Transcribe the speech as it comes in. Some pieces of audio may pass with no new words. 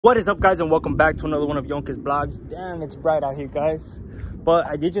What is up, guys, and welcome back to another one of Yonke's vlogs. Damn, it's bright out here, guys. But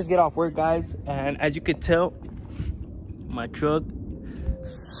I did just get off work, guys, and as you can tell, my truck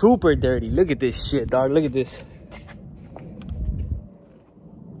super dirty. Look at this shit, dog. Look at this.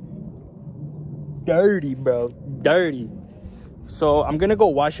 Dirty, bro. Dirty. So I'm gonna go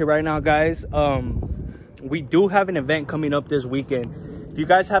wash it right now, guys. We do have an event coming up this weekend. If you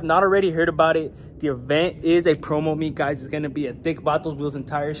guys have not already heard about it, the event is a promo meet, guys. It's gonna be at Thick Vatos Wheels and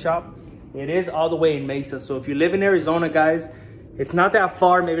Tire Shop. It is all the way in Mesa. So if you live in Arizona, guys, it's not that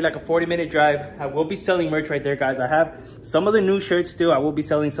far, maybe like a 40-minute drive. I will be selling merch right there, guys. I have some of the new shirts still. I will be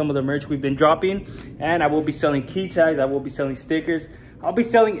selling some of the merch we've been dropping, and I will be selling key tags. I will be selling stickers. I'll be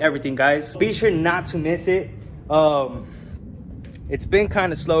selling everything, guys. Be sure not to miss it. It's been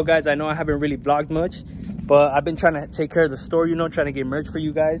kind of slow, guys. I know I haven't really vlogged much, but I've been trying to take care of the store, you know, trying to get merch for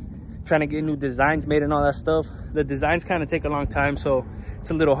you guys, trying to get new designs made and all that stuff. The designs kind of take a long time, so it's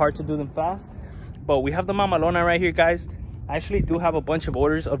a little hard to do them fast. But we have the Mamalona right here, guys. I actually do have a bunch of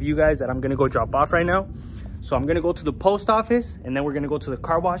orders of you guys that I'm gonna go drop off right now. So I'm gonna go to the post office, and then we're gonna go to the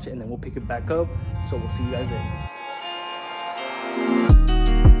car wash, and then we'll pick it back up. So we'll see you guys there.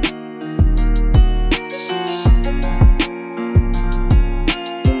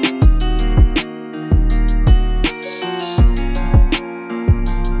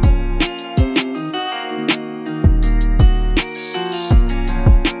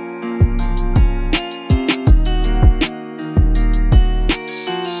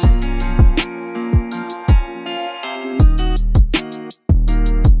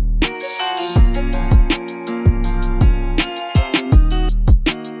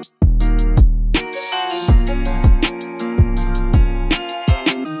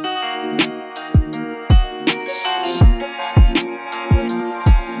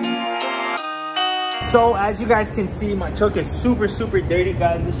 So as you guys can see, my truck is super dirty,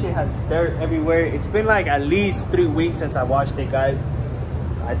 guys. This shit has dirt everywhere. It's been like at least 3 weeks since I washed it, guys.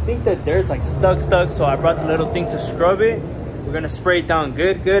 I think the dirt's like stuck, so I brought the little thing to scrub it. We're gonna spray it down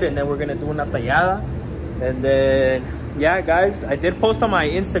good, and then we're gonna do una tallada. And then, yeah, guys, I did post on my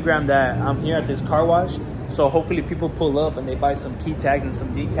Instagram that I'm here at this car wash. So hopefully people pull up and they buy some key tags and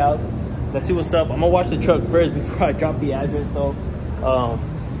some decals. Let's see what's up. I'm gonna wash the truck first before I drop the address, though.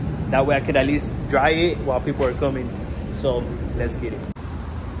 That way I could at least dry it while people are coming. So let's get it.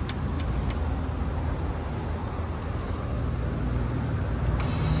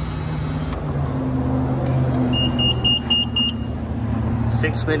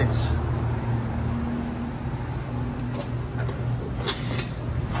 Six minutes.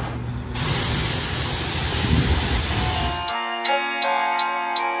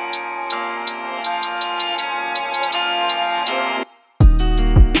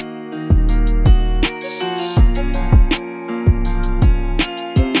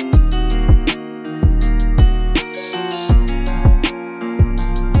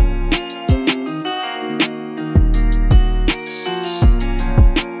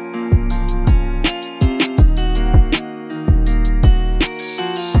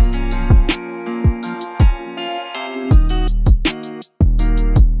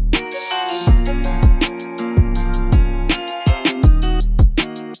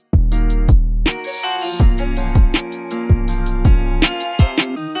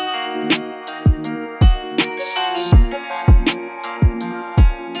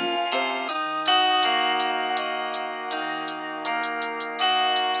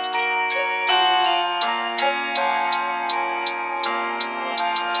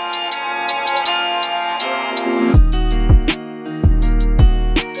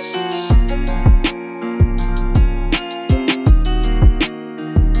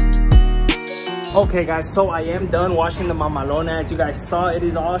 Okay, guys, so I am done washing the Mamalona. As you guys saw, it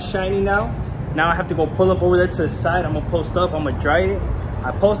is all shiny now. Now I have to go pull up over there to the side. I'm gonna post up, I'm gonna dry it.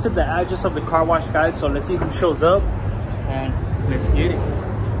 I posted the address of the car wash, guys, so let's see who shows up and let's get it.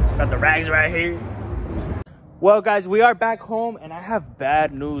 Got the rags right here. Well, guys, we are back home, and I have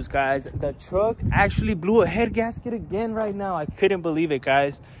bad news, guys. The truck actually blew a head gasket again right now. I couldn't believe it,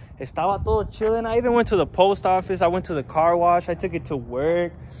 guys. Estaba todo chilling. I even went to the post office. I went to the car wash. I took it to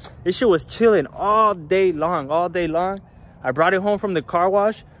work. This shit was chilling all day long, I brought it home from the car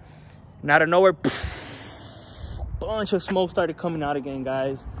wash, and out of nowhere, bunch of smoke started coming out again,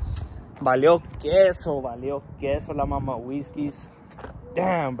 guys. Valió queso la mama whiskeys.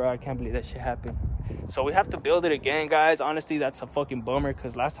 Damn, bro, I can't believe that shit happened. So we have to build it again, guys. Honestly, that's a fucking bummer,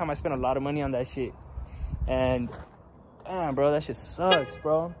 because last time I spent a lot of money on that shit. And damn, bro, that shit sucks,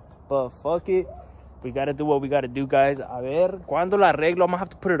 bro. But fuck it. We gotta do what we gotta do, guys. A ver, cuando la arreglo, I'm gonna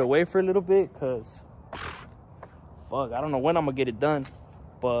have to put it away for a little bit, because fuck, I don't know when I'm gonna get it done.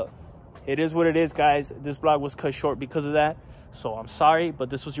 but it is what it is, guys. This vlog was cut short because of that, so I'm sorry, but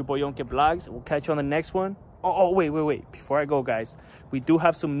this was your boy Yonke Vlogs. We'll catch you on the next one. Oh, wait. Before I go, guys, we do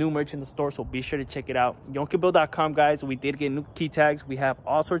have some new merch in the store, so be sure to check it out. YonkeBuild.com, guys. We did get new key tags. We have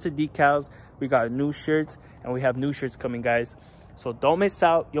all sorts of decals. We got new shirts, and we have new shirts coming, guys. So don't miss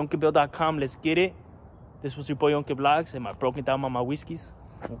out. YonkeBuild.com. Let's get it. This was your boy Yonke Vlogs and my broken down mama whiskeys.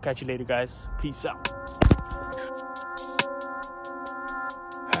 We'll catch you later, guys. Peace out.